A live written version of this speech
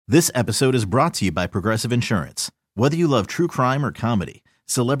This episode is brought to you by Progressive Insurance. Whether you love true crime or comedy,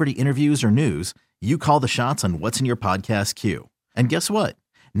 celebrity interviews or news, you call the shots on what's in your podcast queue. And guess what?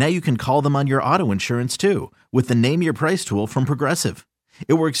 Now you can call them on your auto insurance too with the Name Your Price tool from Progressive.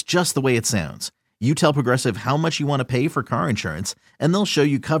 It works just the way it sounds. You tell Progressive how much you want to pay for car insurance, and they'll show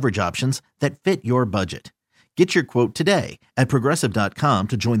you coverage options that fit your budget. Get your quote today at Progressive.com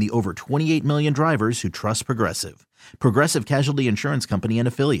to join the over 28 million drivers who trust Progressive. Progressive Casualty Insurance Company and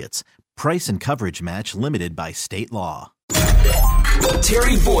Affiliates. Price and coverage match limited by state law.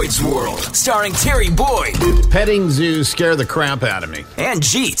 Terry Boyd's World, starring Terry Boyd. Petting zoos scare the crap out of me. And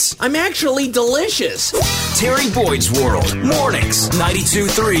Jeets. I'm actually delicious. Terry Boyd's World, mornings,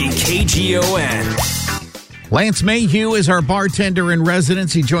 92.3 KGON. Lance Mayhew is our bartender in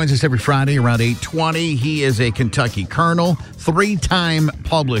residence. He joins us every Friday around 8:20. He is a Kentucky Colonel, 3-time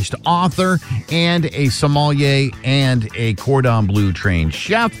published author, and a sommelier and a cordon bleu trained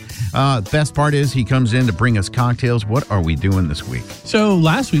chef. Best part is he comes in to bring us cocktails. What are we doing this week? So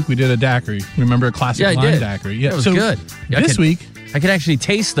last week we did a daiquiri. Remember a classic wine daiquiri? Yeah, it was good. This week... I could actually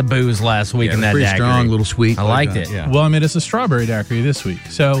taste the booze last week in that pretty daiquiri. Strong, a little sweet. I liked it. Yeah. Well, I made us a strawberry daiquiri this week.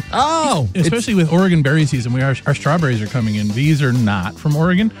 So, especially with Oregon berry season, our strawberries are coming in. These are not from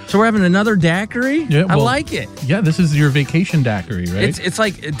Oregon. So we're having another daiquiri? Yeah, I like it. Yeah, this is your vacation daiquiri, right? It's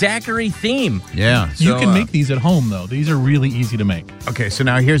like a daiquiri theme. Yeah. So, you can make these at home, though. These are really easy to make. Okay, so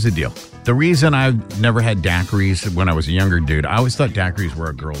now here's the deal. The reason I've never had daiquiris when I was a younger dude, I always thought daiquiris were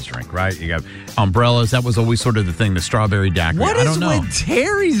a girl's drink, right? You got umbrellas. That was always sort of the thing, the strawberry daiquiri. What I is don't know. with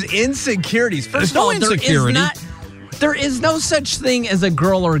Terry's insecurities? First There's no of all, insecurity. There is no such thing as a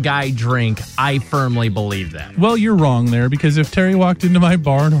girl or guy drink. I firmly believe that. Well, you're wrong there, because if Terry walked into my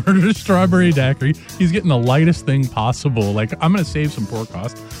bar and ordered a strawberry daiquiri, he's getting the lightest thing possible. Like, I'm going to save some pour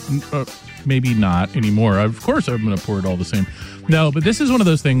cost. Maybe not anymore. Of course, I'm going to pour it all the same. No, but this is one of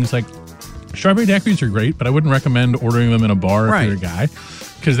those things, like, strawberry daiquiris are great, but I wouldn't recommend ordering them in a bar if you're a guy,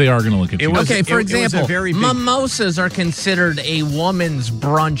 because they are going to look at you. For example, mimosas are considered a woman's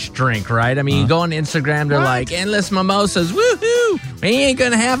brunch drink, right? I mean, you go on Instagram, they're like, endless mimosas, woohoo! And you ain't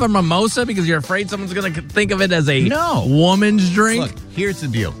going to have a mimosa because you're afraid someone's going to think of it as a woman's drink? Look, here's the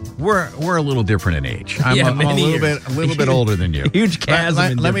deal. We're a little different in age. I'm a little bit older than you. Huge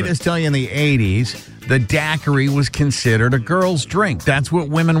chasm. Let me just tell you, in the 80s, the daiquiri was considered a girl's drink. That's what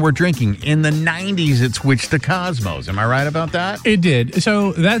women were drinking. In the 90s, it switched to Cosmos. Am I right about that? It did.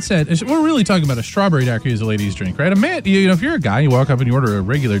 So that said, we're really talking about a strawberry daiquiri as a ladies' drink, right? A man, if you're a guy, you walk up and you order a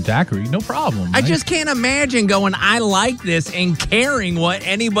regular daiquiri, no problem. Right? I just can't imagine going, I like this, and caring what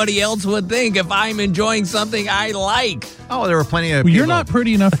anybody else would think if I'm enjoying something I like. Oh, there were plenty of people. You're not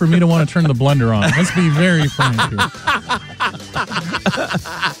pretty enough for me to want to turn the blender on. Let's be very frank here.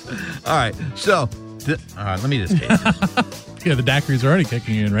 All right, so... let me just taste it. Yeah, the daiquiri's already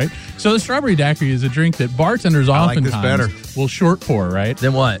kicking in, right? So the strawberry daiquiri is a drink that bartenders oftentimes will short pour, right?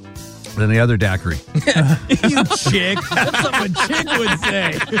 Then what? Than the other daiquiri. You chick. That's something a chick would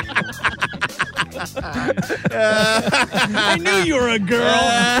say. I knew you were a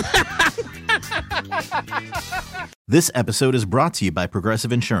girl. This episode is brought to you by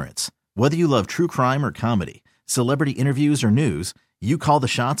Progressive Insurance. Whether you love true crime or comedy, celebrity interviews or news, you call the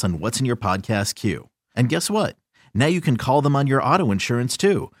shots on what's in your podcast queue. And guess what? Now you can call them on your auto insurance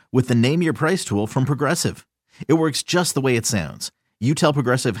too with the Name Your Price tool from Progressive. It works just the way it sounds. You tell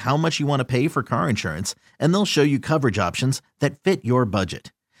Progressive how much you want to pay for car insurance, and they'll show you coverage options that fit your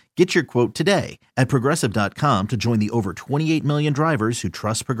budget. Get your quote today at Progressive.com to join the over 28 million drivers who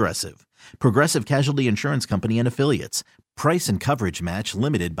trust Progressive. Progressive Casualty Insurance Company and Affiliates. Price and coverage match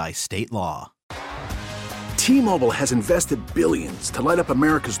limited by state law. T-Mobile has invested billions to light up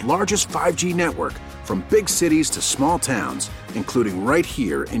America's largest 5G network, from big cities to small towns, including right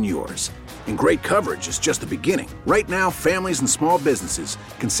here in yours. And great coverage is just the beginning. Right now, families and small businesses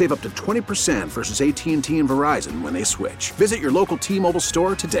can save up to 20% versus AT&T and Verizon when they switch. Visit your local T-Mobile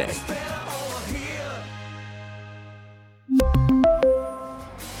store today.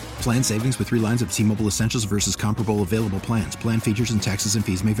 Plan savings with 3 lines of T-Mobile Essentials versus comparable available plans. Plan features and taxes and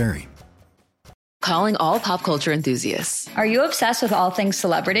fees may vary. Calling all pop culture enthusiasts. Are you obsessed with all things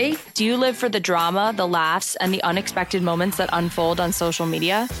celebrity? Do you live for the drama, the laughs, and the unexpected moments that unfold on social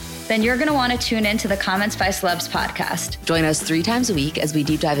media? Then you're going to want to tune in to the Comments by Celebs podcast. Join us 3 times a week as we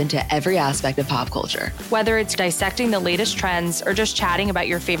deep dive into every aspect of pop culture. Whether it's dissecting the latest trends or just chatting about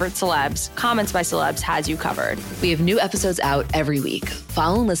your favorite celebs, Comments by Celebs has you covered. We have new episodes out every week.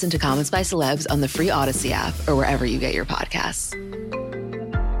 Follow and listen to Comments by Celebs on the free Odyssey app or wherever you get your podcasts.